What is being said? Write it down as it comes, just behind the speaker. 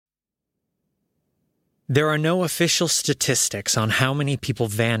There are no official statistics on how many people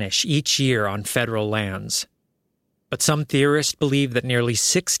vanish each year on federal lands, but some theorists believe that nearly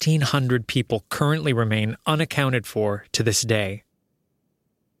 1,600 people currently remain unaccounted for to this day.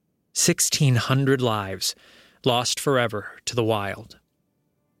 1,600 lives lost forever to the wild.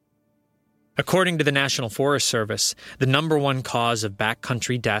 According to the National Forest Service, the number one cause of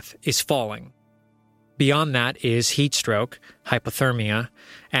backcountry death is falling. Beyond that is heat stroke, hypothermia,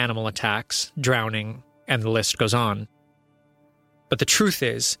 animal attacks, drowning, and the list goes on. But the truth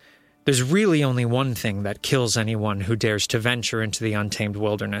is, there's really only one thing that kills anyone who dares to venture into the untamed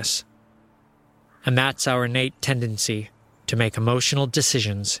wilderness. And that's our innate tendency to make emotional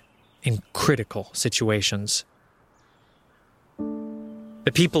decisions in critical situations.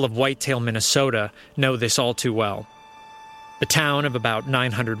 The people of Whitetail, Minnesota know this all too well. The town of about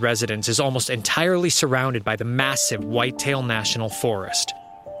 900 residents is almost entirely surrounded by the massive Whitetail National Forest.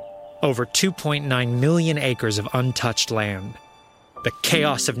 Over 2.9 million acres of untouched land. The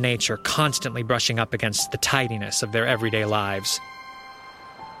chaos of nature constantly brushing up against the tidiness of their everyday lives.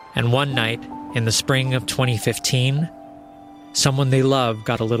 And one night, in the spring of 2015, someone they love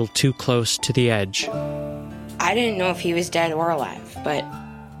got a little too close to the edge. I didn't know if he was dead or alive, but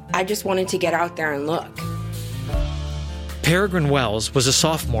I just wanted to get out there and look. Peregrine Wells was a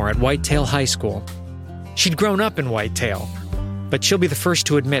sophomore at Whitetail High School. She'd grown up in Whitetail, but she'll be the first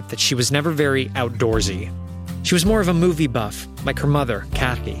to admit that she was never very outdoorsy. She was more of a movie buff, like her mother,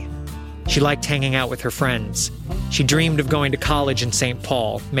 Kathy. She liked hanging out with her friends. She dreamed of going to college in St.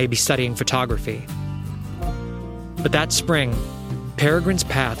 Paul, maybe studying photography. But that spring, Peregrine's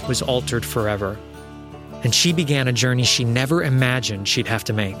path was altered forever, and she began a journey she never imagined she'd have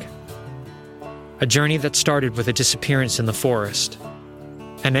to make. A journey that started with a disappearance in the forest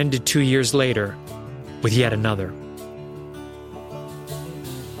and ended 2 years later with yet another.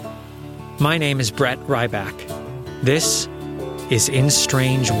 My name is Brett Ryback. This is In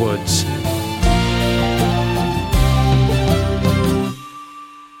Strange Woods.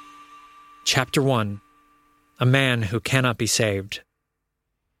 Chapter 1. A Man Who Cannot Be Saved.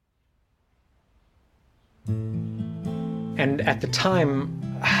 And at the time,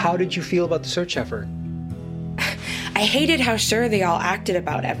 how did you feel about the search effort? I hated how sure they all acted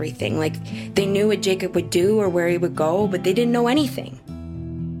about everything, like they knew what Jacob would do or where he would go, but they didn't know anything.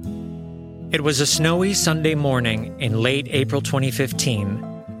 It was a snowy Sunday morning in late April 2015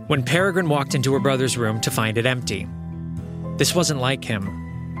 when Peregrine walked into her brother's room to find it empty. This wasn't like him.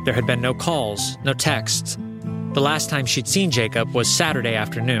 There had been no calls, no texts. The last time she'd seen Jacob was Saturday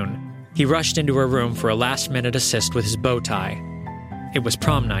afternoon. He rushed into her room for a last-minute assist with his bow tie. It was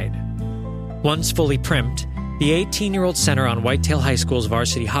prom night. Once fully primped, the 18-year-old center on Whitetail High School's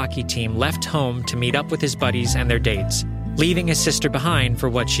varsity hockey team left home to meet up with his buddies and their dates, leaving his sister behind for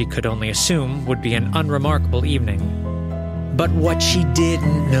what she could only assume would be an unremarkable evening. But what she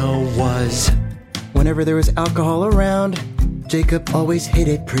didn't know was... whenever there was alcohol around, Jacob always hit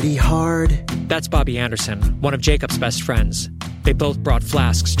it pretty hard. That's Bobby Anderson, one of Jacob's best friends. They both brought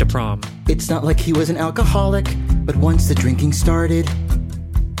flasks to prom. It's not like he was an alcoholic, but once the drinking started,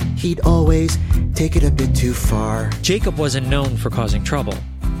 he'd always take it a bit too far. Jacob wasn't known for causing trouble,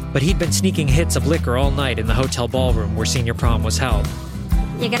 but he'd been sneaking hits of liquor all night in the hotel ballroom where senior prom was held.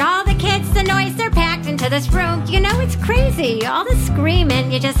 You get all the kids, the noise, they're packed into this room. You know it's crazy, all the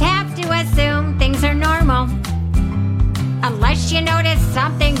screaming. You just have to assume things are normal, unless you notice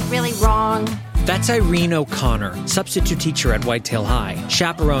something's really wrong. That's Irene O'Connor, substitute teacher at Whitetail High,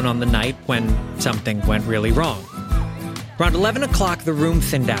 chaperone on the night when something went really wrong. Around 11 o'clock, the room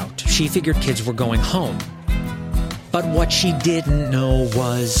thinned out. She figured kids were going home. But what she didn't know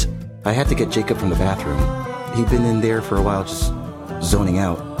was... I had to get Jacob from the bathroom. He'd been in there for a while just zoning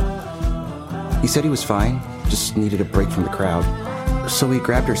out. He said he was fine, just needed a break from the crowd. So we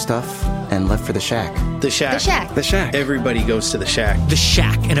grabbed her stuff and left for the shack. The shack. The shack. The shack. Everybody goes to the shack. The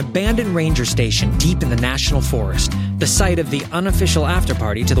shack, an abandoned ranger station deep in the National Forest, the site of the unofficial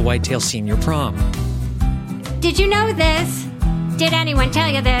after-party to the Whitetail Senior Prom. Did you know this? Did anyone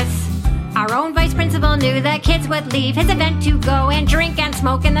tell you this? Our own vice principal knew that kids would leave his event to go and drink and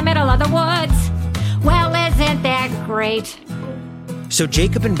smoke in the middle of the woods. Well, isn't that great? So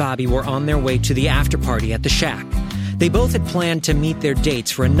Jacob and Bobby were on their way to the after-party at the shack. They both had planned to meet their dates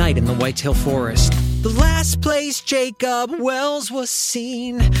for a night in the Whitetail Forest. The last place Jacob Wells was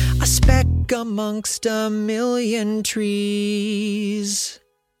seen, a speck amongst a million trees.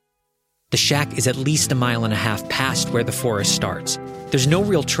 The shack is at least 1.5 miles past where the forest starts. There's no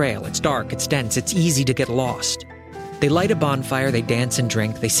real trail. It's dark, it's dense, it's easy to get lost. They light a bonfire, they dance and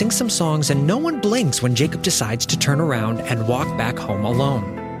drink, they sing some songs, and no one blinks when Jacob decides to turn around and walk back home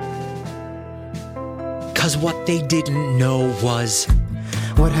alone. because what they didn't know was...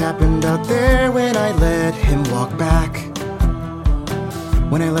 What happened out there when I let him walk back?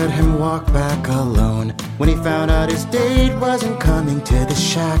 When I let him walk back alone. When he found out his date wasn't coming to the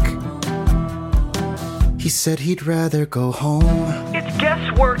shack. He said he'd rather go home. It's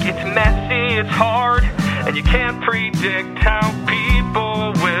guesswork, it's messy, it's hard, and you can't predict how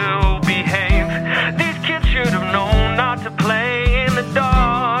people will behave. These kids should have known not to play in the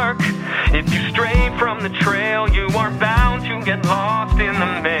dark. If you stray from the trail, you are bound to get lost in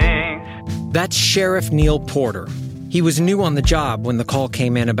the maze. That's Sheriff Neil Porter. He was new on the job when the call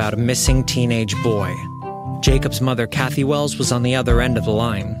came in about a missing teenage boy. Jacob's mother, Kathy Wells, was on the other end of the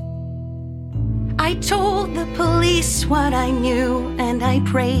line. I told the police what I knew, and I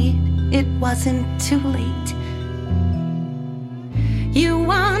prayed it wasn't too late. You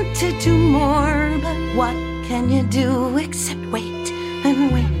want to do more, but what can you do except wait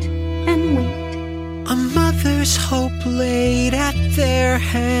and wait and wait? A mother's hope laid at their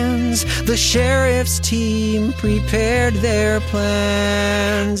hands. The sheriff's team prepared their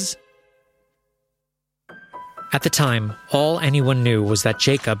plans. At the time, all anyone knew was that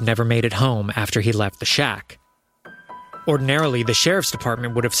Jacob never made it home after he left the shack. Ordinarily, the sheriff's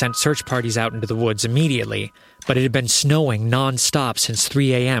department would have sent search parties out into the woods immediately, but it had been snowing non-stop since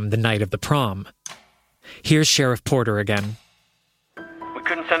 3 a.m. the night of the prom. Here's Sheriff Porter again. We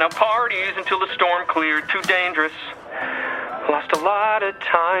couldn't send out parties until the storm cleared. Too dangerous. Lost a lot of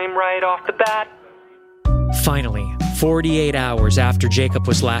time right off the bat. Finally, 48 hours after Jacob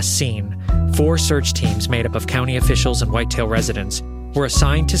was last seen, 4 search teams made up of county officials and Whitetail residents were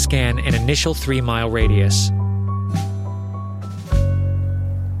assigned to scan an initial 3-mile radius.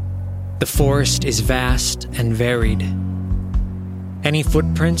 The forest is vast and varied. Any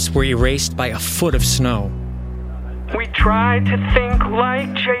footprints were erased by a foot of snow. We tried to think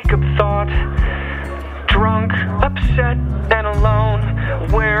like Jacob thought. Drunk, upset, and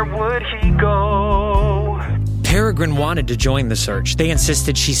alone, where would he go? Peregrine wanted to join the search. They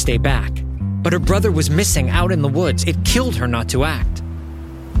insisted she stay back. But her brother was missing out in the woods. It killed her not to act.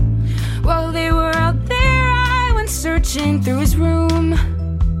 While they were out there, I went searching through his room,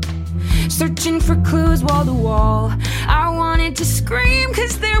 searching for clues wall to wall. I wanted to scream,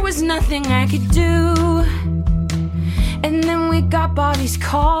 'cause there was nothing I could do. And then we got Bobby's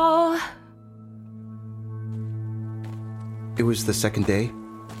call. It was the second day.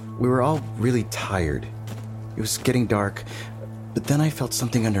 We were all really tired. It was getting dark, but then I felt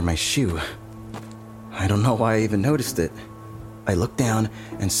something under my shoe. I don't know why I even noticed it. I looked down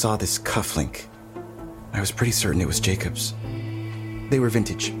and saw this cufflink. I was pretty certain it was Jacob's. They were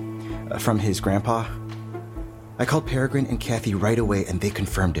vintage, from his grandpa. I called Peregrine and Kathy right away, and they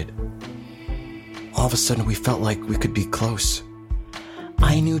confirmed it. All of a sudden, we felt like we could be close.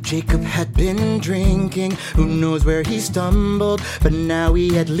 I knew Jacob had been drinking, who knows where he stumbled, but now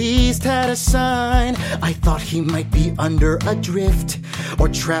he at least had a sign. I thought he might be under a drift, or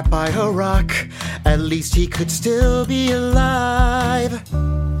trapped by a rock. At least he could still be alive.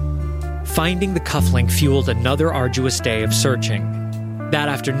 Finding the cufflink fueled another arduous day of searching. That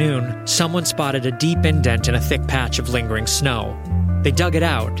afternoon, someone spotted a deep indent in a thick patch of lingering snow. They dug it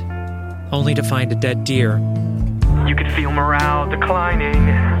out, only to find a dead deer. You could feel morale declining.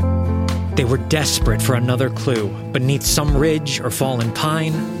 They were desperate for another clue, beneath some ridge or fallen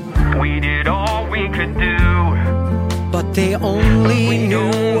pine. We did all we could do. But they only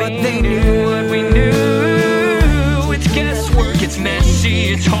knew what they knew. What we knew. It's guesswork, it's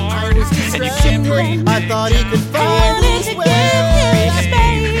messy, it's hard, and you can't predict. I thought he could find his way.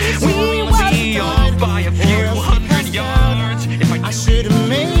 We were only off by a few hundred yards. If I should have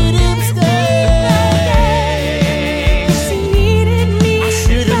made him stay.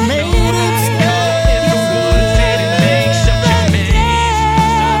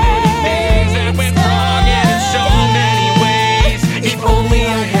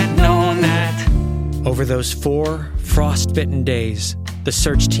 Over those 4 frost-bitten days, the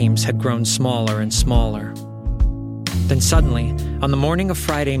search teams had grown smaller and smaller. Then suddenly, on the morning of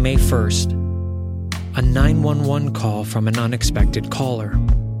Friday, May 1st, a 911 call from an unexpected caller.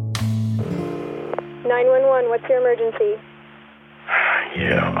 911, what's your emergency?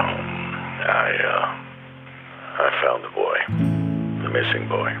 Yeah, I found the boy. The missing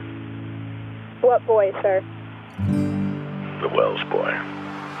boy. What boy, sir? The Wells boy.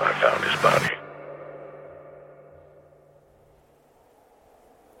 I found his body.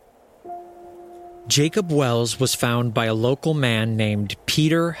 Jacob Wells was found by a local man named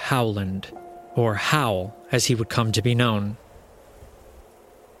Peter Howland, or Howell as he would come to be known.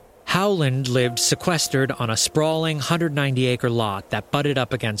 Howland lived sequestered on a sprawling 190-acre lot that butted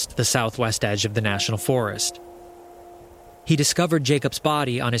up against the southwest edge of the national forest. He discovered Jacob's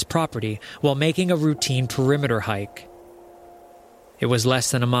body on his property while making a routine perimeter hike. It was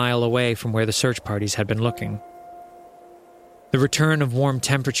less than a mile away from where the search parties had been looking. The return of warm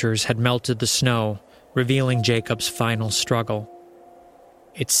temperatures had melted the snow, revealing Jacob's final struggle.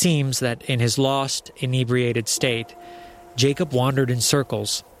 It seems that in his lost, inebriated state, Jacob wandered in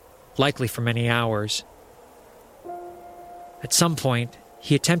circles, likely for many hours. At some point,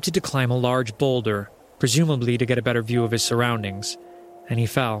 he attempted to climb a large boulder, presumably to get a better view of his surroundings, and he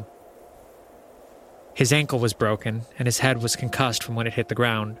fell. His ankle was broken, and his head was concussed from when it hit the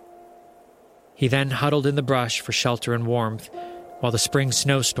ground. He then huddled in the brush for shelter and warmth, while the spring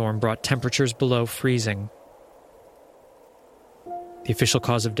snowstorm brought temperatures below freezing. The official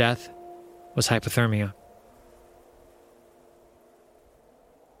cause of death was hypothermia.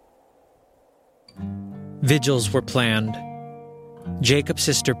 Vigils were planned. Jacob's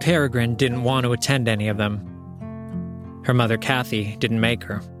sister Peregrine didn't want to attend any of them. Her mother Kathy didn't make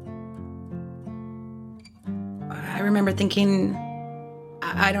her. I remember thinking,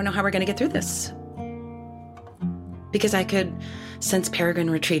 I don't know how we're going to get through this. Because I could sense Peregrine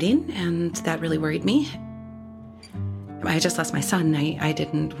retreating, and that really worried me. I just lost my son. I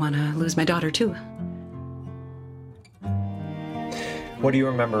didn't want to lose my daughter, too. What do you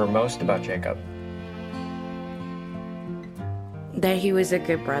remember most about Jacob? That he was a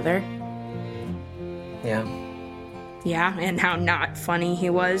good brother. Yeah. Yeah, and how not funny he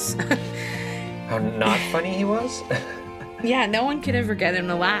was. How not funny he was? Yeah, no one could ever get him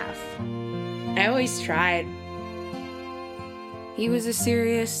to laugh. I always tried. He was a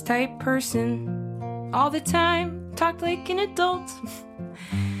serious type person. All the time, talked like an adult.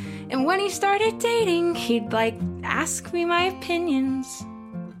 And when he started dating, he'd ask me my opinions.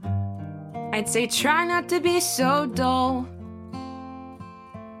 I'd say try not to be so dull.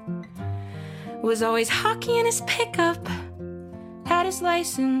 Was always hockey in his pickup. Had his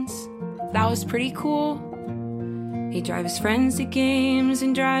license. That was pretty cool. He'd drive his friends to games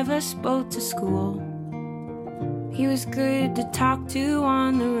and drive us both to school. He was good to talk to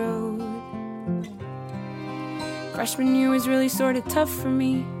on the road. Freshman year was really sort of tough for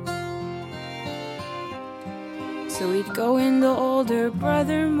me. So we'd go into older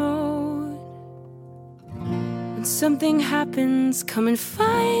brother mode. When something happens, come and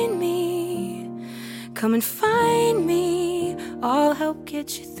find me. Come and find me, I'll help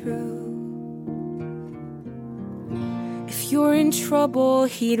get you through. If you're in trouble,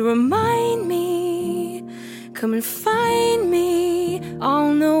 he'd remind me. Come and find me,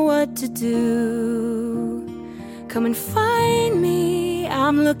 I'll know what to do. Come and find me,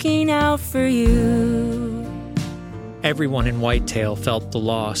 I'm looking out for you. Everyone in Whitetail felt the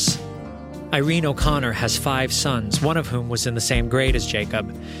loss. Irene O'Connor has 5 sons, one of whom was in the same grade as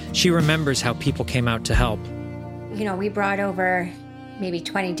Jacob. She remembers how people came out to help. We brought over maybe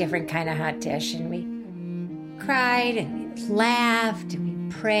 20 different kind of hot dish, and we cried, and we laughed, and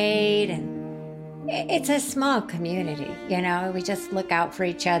we prayed, and it's a small community, We just look out for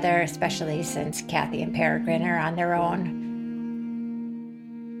each other, especially since Kathy and Peregrine are on their own.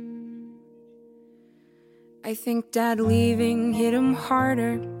 I think Dad leaving hit him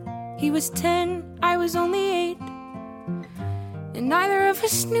harder. He was 10, I was only 8. And neither of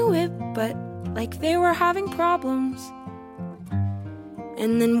us knew it, but they were having problems.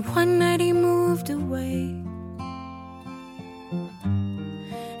 And then one night he moved away.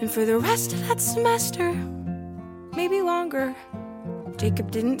 And for the rest of that semester, maybe longer, Jacob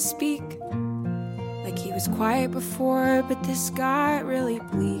didn't speak. He was quiet before, but this got really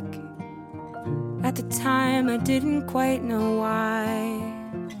bleak. At the time, I didn't quite know why.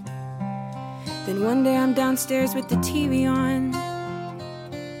 Then one day I'm downstairs with the TV on,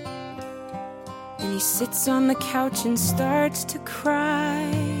 and he sits on the couch and starts to cry.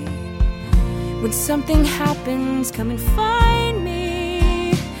 When something happens, come and find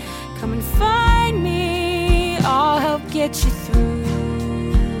me. Come and find me, I'll help get you through.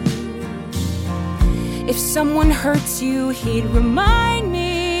 If someone hurts you, he'd remind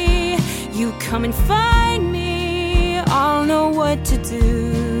me. You come and find me, I'll know what to do.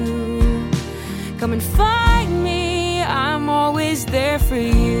 Come and find me, I'm always there for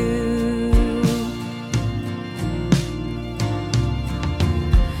you.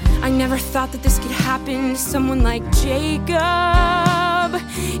 I never thought that this could happen to someone like Jacob.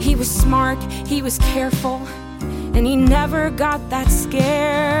 He was smart, he was careful, and he never got that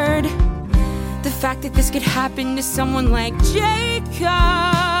scared. The fact that this could happen to someone like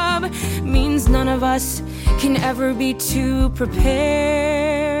Jacob means none of us can ever be too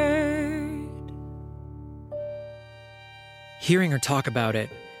prepared. hearing her talk about it,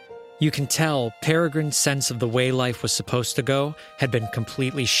 you can tell Peregrine's sense of the way life was supposed to go had been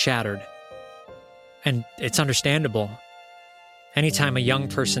completely shattered. And it's understandable. Anytime a young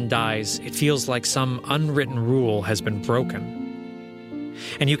person dies, it feels like some unwritten rule has been broken.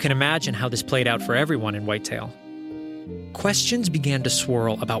 And you can imagine how this played out for everyone in Whitetail. Questions began to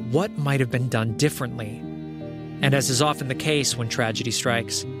swirl about what might have been done differently. And as is often the case when tragedy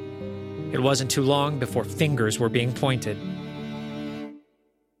strikes, it wasn't too long before fingers were being pointed.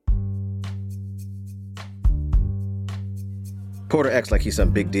 Porter acts like he's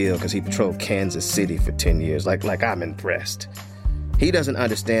some big deal because he patrolled Kansas City for 10 years, like I'm impressed. He doesn't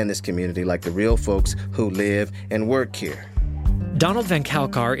understand this community like the real folks who live and work here. Donald Van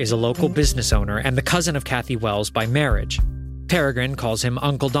Kalkar is a local business owner and the cousin of Kathy Wells by marriage. Peregrine calls him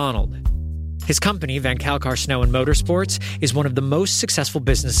Uncle Donald. His company, Van Kalkar Snow and Motorsports, is one of the most successful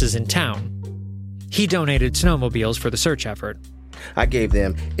businesses in town. He donated snowmobiles for the search effort. I gave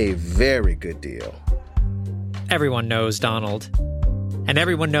them a very good deal. Everyone knows Donald. And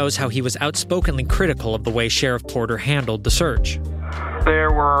everyone knows how he was outspokenly critical of the way Sheriff Porter handled the search.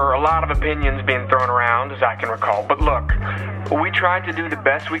 There were a lot of opinions being thrown around, as I can recall. But look, we tried to do the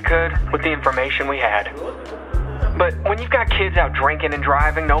best we could with the information we had. But when you've got kids out drinking and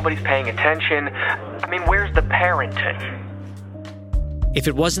driving, nobody's paying attention. I mean, where's the parenting? If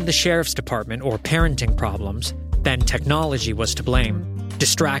it wasn't the sheriff's department or parenting problems, then technology was to blame,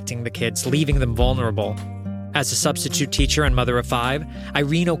 distracting the kids, leaving them vulnerable. As a substitute teacher and mother of 5,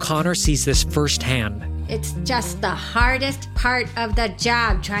 Irene O'Connor sees this firsthand. It's just the hardest part of the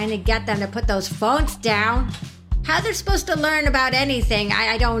job, trying to get them to put those phones down. How they're supposed to learn about anything,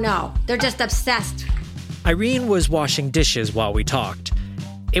 I don't know. They're just obsessed. Irene was washing dishes while we talked.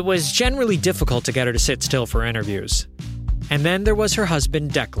 It was generally difficult to get her to sit still for interviews. And then there was her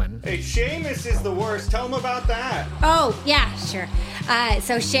husband, Declan. Hey, Seamus is the worst. Tell him about that. Oh, yeah, sure.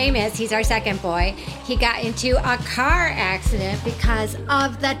 So Seamus, he's our second boy. He got into a car accident because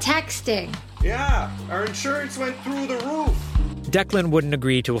of the texting. Yeah, our insurance went through the roof. Declan wouldn't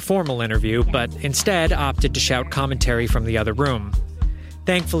agree to a formal interview, but instead opted to shout commentary from the other room.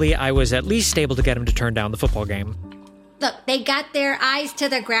 Thankfully, I was at least able to get him to turn down the football game. Look, they got their eyes to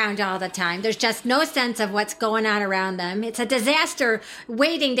the ground all the time. There's just no sense of what's going on around them. It's a disaster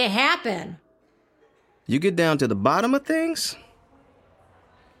waiting to happen. You get down to the bottom of things,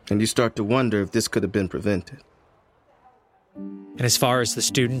 and you start to wonder if this could have been prevented. And as far as the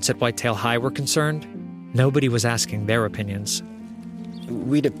students at Whitetail High were concerned, nobody was asking their opinions.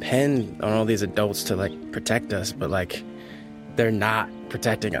 We depend on all these adults to, protect us, but, they're not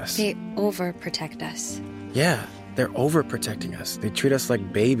protecting us. They overprotect us. Yeah, they're overprotecting us. They treat us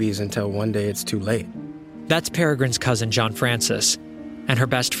like babies until one day it's too late. That's Peregrine's cousin, John Francis, and her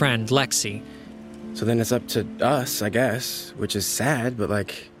best friend, Lexi. So then it's up to us, I guess, which is sad, but,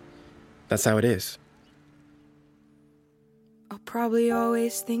 that's how it is. I'll probably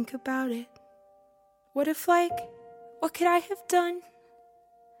always think about it. What if, what could I have done?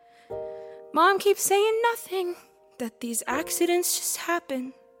 Mom keeps saying nothing, that these accidents just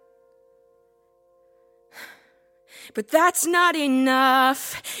happen. But that's not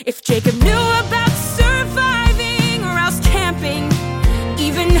enough. If Jacob knew about surviving or else camping,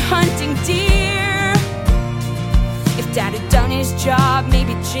 even hunting deer, if Dad had done his job,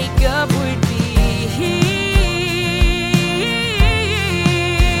 maybe Jacob would be here.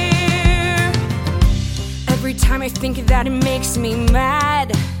 Every time I think of that, it makes me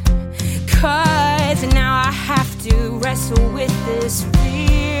mad. 'Cause now I have to wrestle with this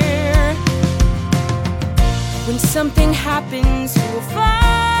fear. When something happens, who will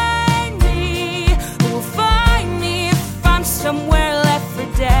find me? Who will find me if I'm somewhere left for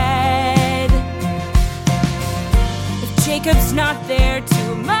dead? If Jacob's not there to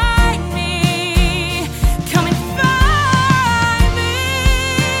remind me, come and find me.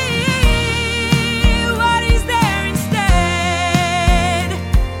 What is there instead?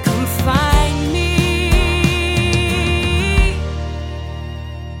 Come find me.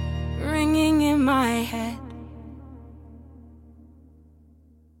 Ringing in my head.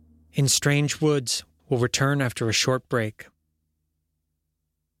 In Strange Woods, we'll return after a short break.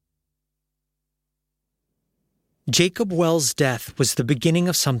 Jacob Wells' death was the beginning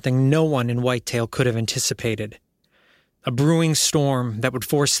of something no one in Whitetail could have anticipated. A brewing storm that would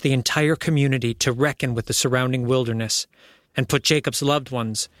force the entire community to reckon with the surrounding wilderness and put Jacob's loved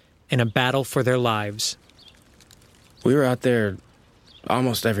ones in a battle for their lives. We were out there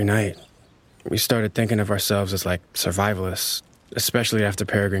almost every night. We started thinking of ourselves as survivalists, especially after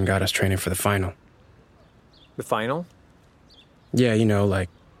Peregrine got us training for the final. The final? Yeah,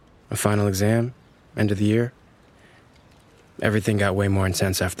 a final exam, end of the year. everything got way more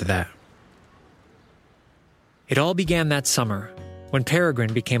intense after that. It all began that summer when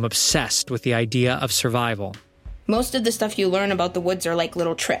Peregrine became obsessed with the idea of survival. Most of the stuff you learn about the woods are like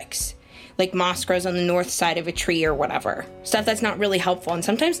little tricks, like moss grows on the north side of a tree or whatever. Stuff that's not really helpful and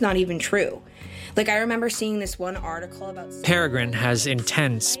sometimes not even true. Like, I remember seeing this one article about... Peregrine has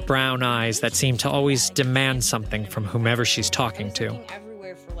intense brown eyes that seem to always demand something from whomever she's talking to.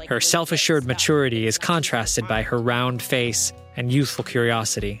 Her self-assured maturity is contrasted by her round face and youthful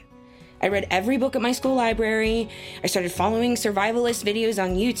curiosity. I read every book at my school library. I started following survivalist videos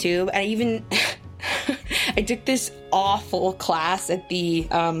on YouTube. I even... I took this awful class at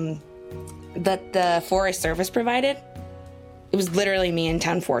that the Forest Service provided. It was literally me and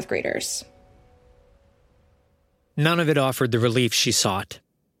 10 fourth graders. None of it offered the relief she sought.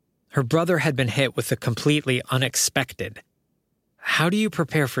 Her brother had been hit with the completely unexpected. How do you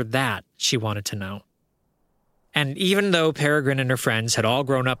prepare for that, she wanted to know. And even though Peregrine and her friends had all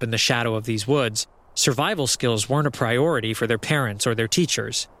grown up in the shadow of these woods, survival skills weren't a priority for their parents or their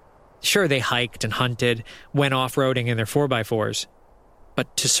teachers. Sure, they hiked and hunted, went off-roading in their 4x4s.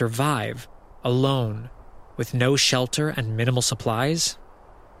 But to survive, alone, with no shelter and minimal supplies?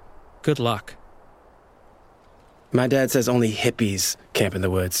 Good luck. My dad says only hippies camp in the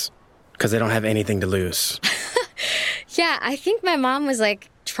woods, because they don't have anything to lose. Yeah, I think my mom was,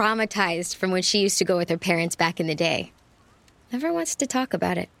 traumatized from when she used to go with her parents back in the day. Never wants to talk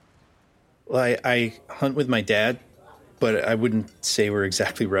about it. Well, I hunt with my dad, but I wouldn't say we're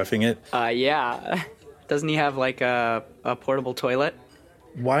exactly roughing it. Yeah. Doesn't he have, a portable toilet?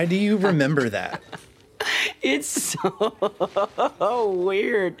 Why do you remember that? It's so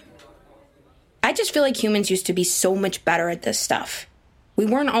weird. I just feel like humans used to be so much better at this stuff. We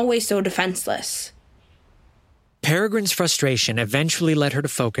weren't always so defenseless. Peregrine's frustration eventually led her to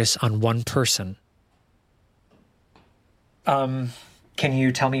focus on one person. Can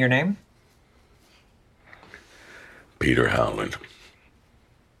you tell me your name? Peter Howland.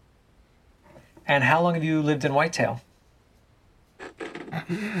 And how long have you lived in Whitetail?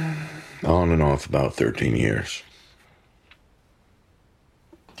 On and off about 13 years.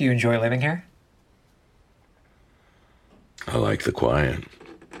 Do you enjoy living here? I like the quiet.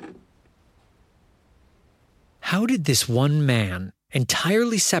 How did this one man,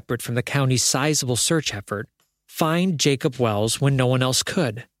 entirely separate from the county's sizable search effort, find Jacob Wells when no one else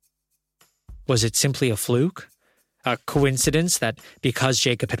could? Was it simply a fluke? A coincidence that because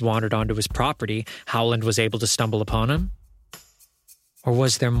Jacob had wandered onto his property, Howland was able to stumble upon him? Or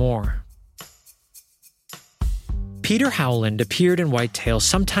was there more? Peter Howland appeared in Whitetail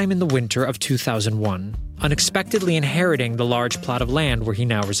sometime in the winter of 2001, unexpectedly inheriting the large plot of land where he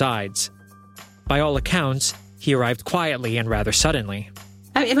now resides. By all accounts, he arrived quietly and rather suddenly.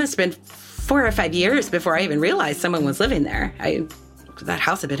 It must have been 4 or 5 years before I even realized someone was living there. That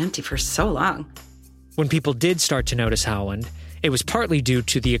house had been empty for so long. When people did start to notice Howland, it was partly due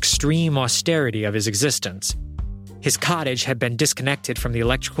to the extreme austerity of his existence. His cottage had been disconnected from the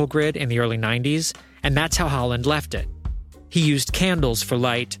electrical grid in the early 90s, and that's how Howland left it. He used candles for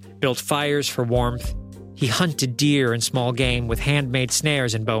light, built fires for warmth. He hunted deer and small game with handmade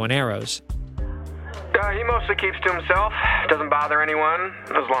snares and bow and arrows. He mostly keeps to himself, doesn't bother anyone,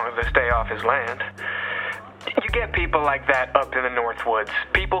 as long as they stay off his land. You get people like that up in the North Woods,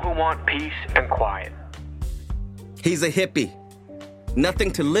 people who want peace and quiet. He's a hippie.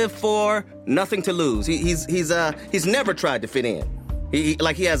 Nothing to live for, nothing to lose. He's never tried to fit in.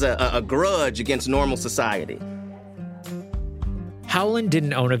 He has a grudge against normal society. Howland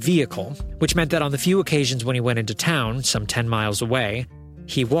didn't own a vehicle, which meant that on the few occasions when he went into town, some 10 miles away,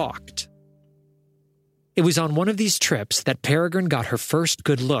 he walked. It was on one of these trips that Peregrine got her first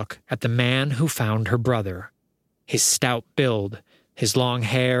good look at the man who found her brother. His stout build, his long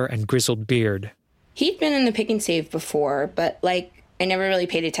hair and grizzled beard. He'd been in the Pick and Save before, but, I never really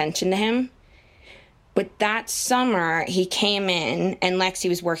paid attention to him. But that summer, he came in, and Lexi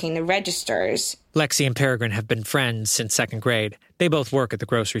was working the registers. Lexi and Peregrine have been friends since 2nd grade. They both work at the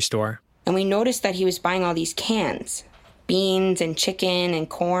grocery store. And we noticed that he was buying all these cans. Beans and chicken and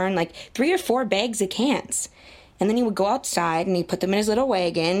corn, 3 or 4 bags of cans. And then he would go outside and he'd put them in his little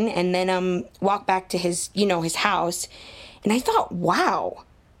wagon and then walk back to his house. And I thought, wow,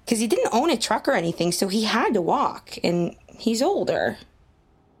 because he didn't own a truck or anything, so he had to walk, and he's older.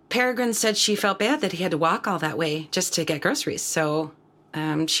 Peregrine said she felt bad that he had to walk all that way just to get groceries, so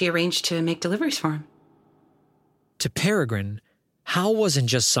she arranged to make deliveries for him. To Peregrine, Hal wasn't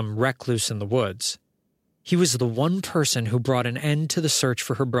just some recluse in the woods. He was the one person who brought an end to the search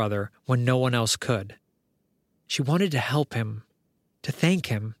for her brother when no one else could. She wanted to help him, to thank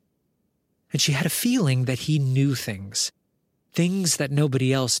him, and she had a feeling that he knew things. things that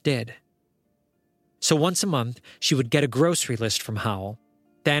nobody else did. So once a month, she would get a grocery list from Howell.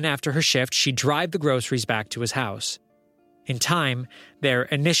 Then, after her shift, she'd drive the groceries back to his house. In time, their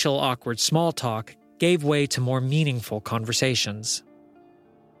initial awkward small talk gave way to more meaningful conversations.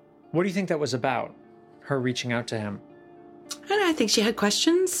 What do you think that was about, her reaching out to him? I don't know, I think she had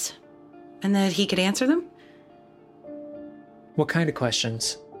questions and that he could answer them. What kind of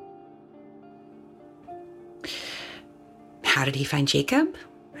questions? How did he find Jacob?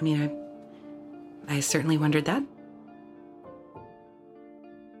 I mean, I certainly wondered that.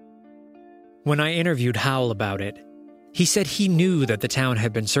 When I interviewed Howell about it, he said he knew that the town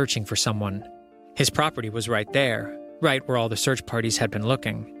had been searching for someone. His property was right there, right where all the search parties had been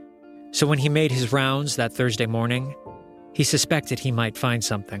looking. So when he made his rounds that Thursday morning, he suspected he might find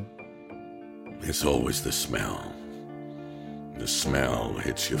something. It's always the smell. The smell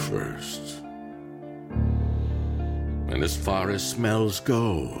hits you first. And as far as smells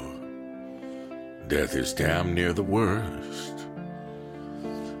go, death is damn near the worst.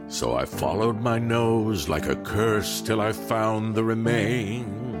 So I followed my nose like a curse till I found the remains.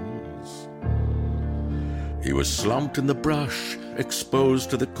 He was slumped in the brush, exposed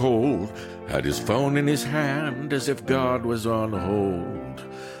to the cold, had his phone in his hand as if God was on hold.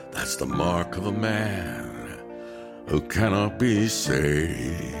 That's the mark of a man who cannot be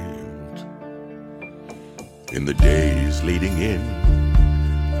saved. In the days leading in,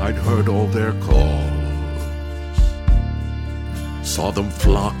 I'd heard all their calls. Saw them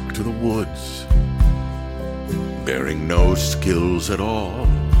flock to the woods, bearing no skills at all.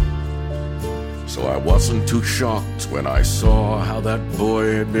 So I wasn't too shocked when I saw how that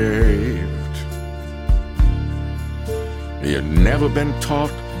boy had behaved. He had never been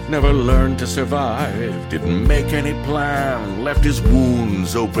taught, never learned to survive, didn't make any plan, left his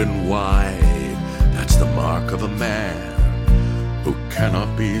wounds open wide. That's the mark of a man who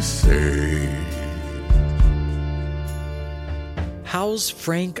cannot be saved. Howell's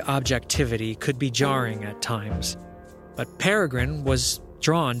frank objectivity could be jarring at times, but Peregrine was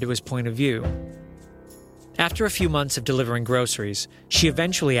drawn to his point of view. After a few months of delivering groceries, she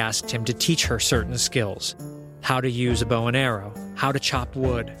eventually asked him to teach her certain skills: how to use a bow and arrow, how to chop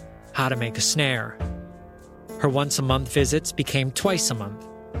wood, how to make a snare. Her once-a-month visits became twice a month.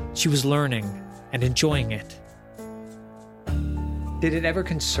 She was learning and enjoying it. Did it ever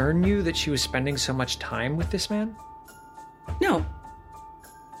concern you that she was spending so much time with this man? No.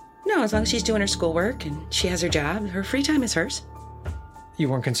 No, as long as she's doing her schoolwork and she has her job, her free time is hers. You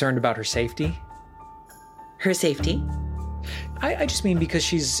weren't concerned about her safety? Her safety? I just mean because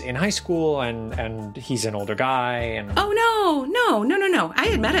she's in high school and he's an older guy and... Oh, no. I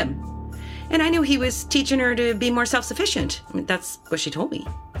had met him. And I knew he was teaching her to be more self-sufficient. I mean, that's what she told me.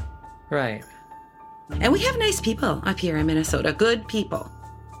 Right. And we have nice people up here in Minnesota. Good people.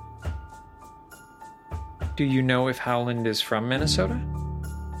 Do you know if Howland is from Minnesota?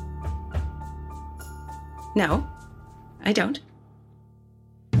 No, I don't.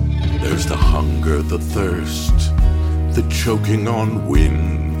 There's the hunger, the thirst, the choking on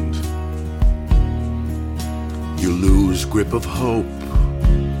wind. You lose grip of hope.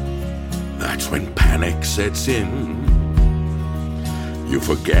 That's when panic sets in. You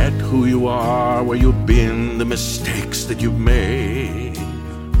forget who you are, where you've been, the mistakes that you've made.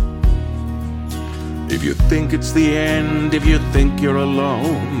 If you think it's the end, if you think you're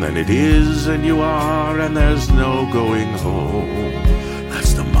alone, then it is and you are, and there's no going home.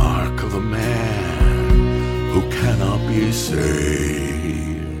 That's the mark of a man who cannot be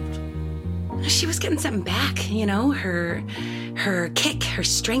saved. She was getting something back, you know, her kick, her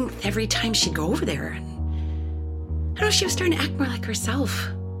strength every time she'd go over there. I don't know, she was starting to act more like herself.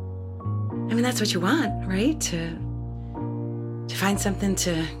 I mean, that's what you want, right? To find something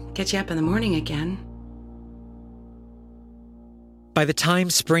to get you up in the morning again. By the time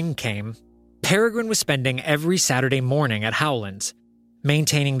spring came, Peregrine was spending every Saturday morning at Howland's,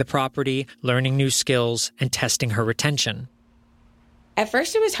 maintaining the property, learning new skills, and testing her retention. At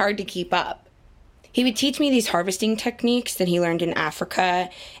first, it was hard to keep up. He would teach me these harvesting techniques that he learned in Africa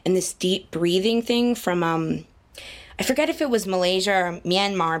and this deep breathing thing from, I forget if it was Malaysia or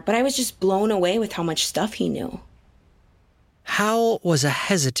Myanmar, but I was just blown away with how much stuff he knew. Howell was a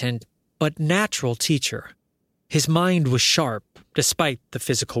hesitant but natural teacher. His mind was sharp, despite the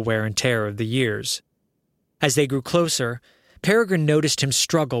physical wear and tear of the years. As they grew closer, Peregrine noticed him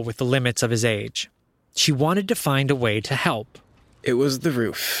struggle with the limits of his age. She wanted to find a way to help. It was the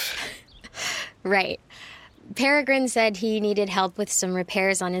roof. Right. Peregrine said he needed help with some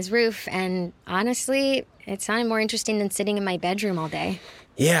repairs on his roof, and honestly, it sounded more interesting than sitting in my bedroom all day.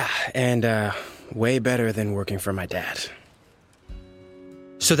 Yeah, and way better than working for my dad.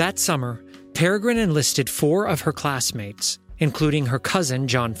 So that summer, Peregrine enlisted 4 of her classmates, including her cousin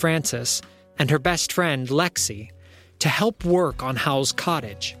John Francis and her best friend Lexi, to help work on Howell's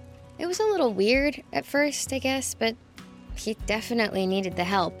cottage. It was a little weird at first, I guess, but he definitely needed the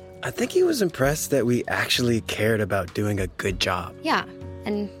help. I think he was impressed that we actually cared about doing a good job. Yeah,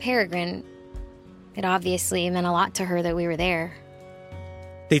 and Peregrine, it obviously meant a lot to her that we were there.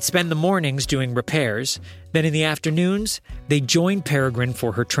 They'd spend the mornings doing repairs, then in the afternoons, they'd join Peregrine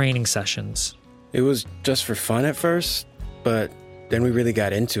for her training sessions. It was just for fun at first, but then we really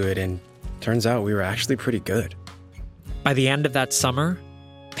got into it, and turns out we were actually pretty good. By the end of that summer,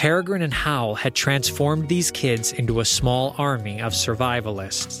 Peregrine and Howell had transformed these kids into a small army of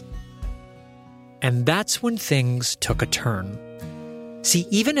survivalists. And that's when things took a turn. See,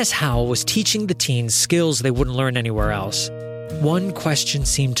 even as Howell was teaching the teens skills they wouldn't learn anywhere else, one question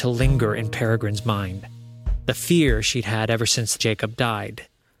seemed to linger in Peregrine's mind. The fear she'd had ever since Jacob died.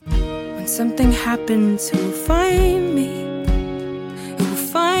 When something happens, who will find me? Who will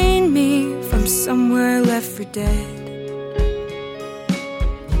find me from somewhere left for dead?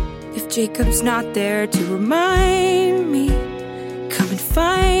 If Jacob's not there to remind me, come and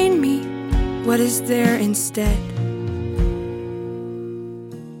find me. What is there instead?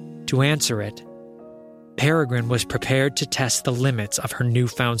 To answer it, Peregrine was prepared to test the limits of her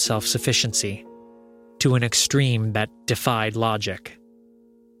newfound self-sufficiency to an extreme that defied logic.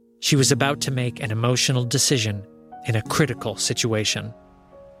 She was about to make an emotional decision in a critical situation.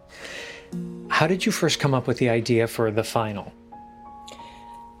 How did you first come up with the idea for the final?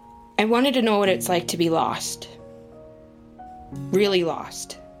 I wanted to know what it's like to be lost. Really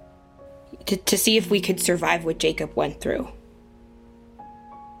lost. To see if we could survive what Jacob went through.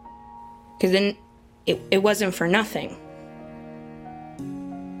 Because then it wasn't for nothing.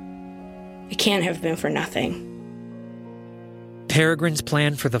 It can't have been for nothing. Peregrine's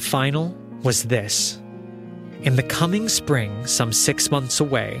plan for the final was this. In the coming spring, some 6 months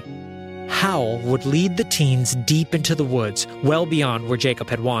away, Howell would lead the teens deep into the woods, well beyond where Jacob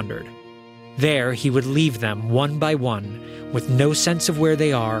had wandered. There, he would leave them one by one, with no sense of where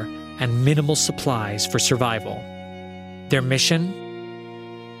they are and minimal supplies for survival. Their mission?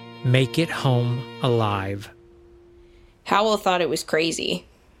 Make it home alive. Howell thought it was crazy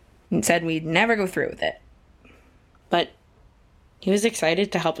and said we'd never go through with it. But he was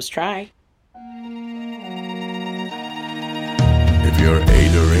excited to help us try. If you're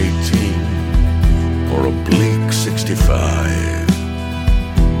 8 or 18 or a bleak 65,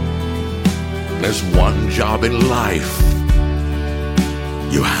 there's one job in life.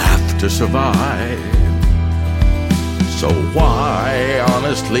 You have to survive. So why,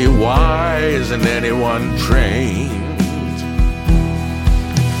 honestly, why isn't anyone trained?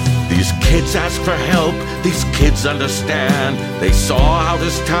 These kids ask for help, these kids understand. They saw how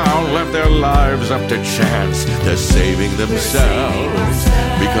this town left their lives up to chance. They're saving themselves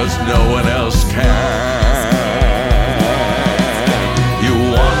because no one else can. You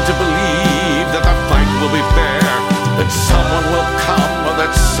want to believe that the fight will be fair, that someone will come or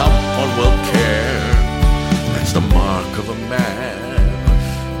that someone will care. That's the mark of a man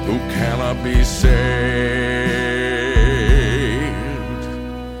who cannot be saved.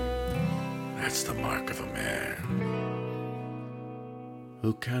 That's the mark of a man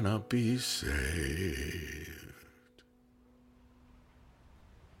who cannot be saved.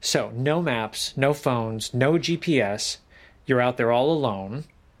 So, no maps, no phones, no GPS. You're out there all alone.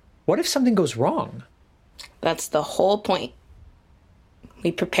 What if something goes wrong? That's the whole point.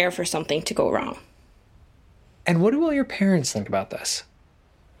 We prepare for something to go wrong. And what do all your parents think about this?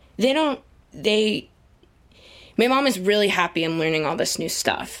 My mom is really happy I'm learning all this new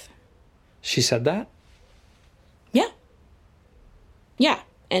stuff. She said that? Yeah,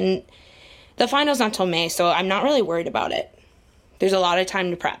 and the final's not till May, so I'm not really worried about it. There's a lot of time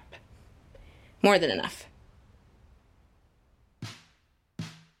to prep. More than enough.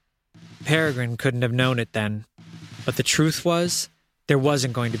 Peregrine couldn't have known it then, but the truth was, there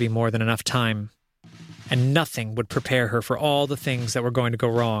wasn't going to be more than enough time, and nothing would prepare her for all the things that were going to go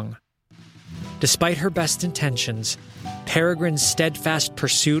wrong. Despite her best intentions, Peregrine's steadfast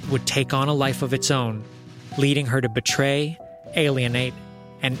pursuit would take on a life of its own, leading her to betray, alienate,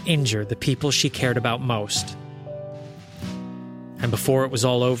 and injure the people she cared about most. And before it was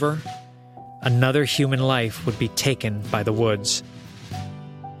all over, another human life would be taken by the woods.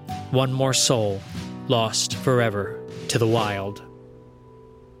 One more soul lost forever to the wild.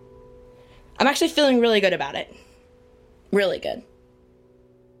 I'm actually feeling really good about it. Really good.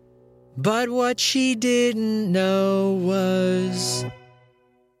 But what she didn't know was...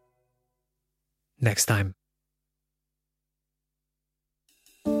 Next time.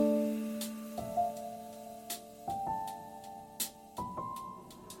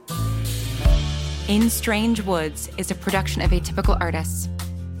 In Strange Woods is a production of Atypical Artists.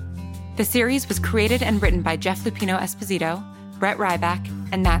 The series was created and written by Jeff Lupino Esposito, Brett Ryback,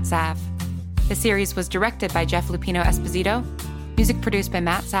 and Matt Zav. The series was directed by Jeff Lupino Esposito, music produced by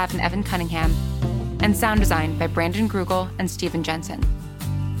Matt Zav and Evan Cunningham, and sound designed by Brandon Grugel and Steven Jensen.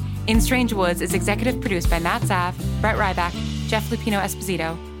 In Strange Woods is executive produced by Matt Zav, Brett Ryback, Jeff Lupino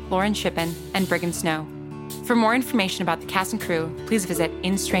Esposito, Lauren Shippen, and Brigham Snow. For more information about the cast and crew, please visit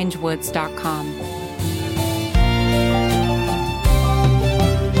instrangewoods.com.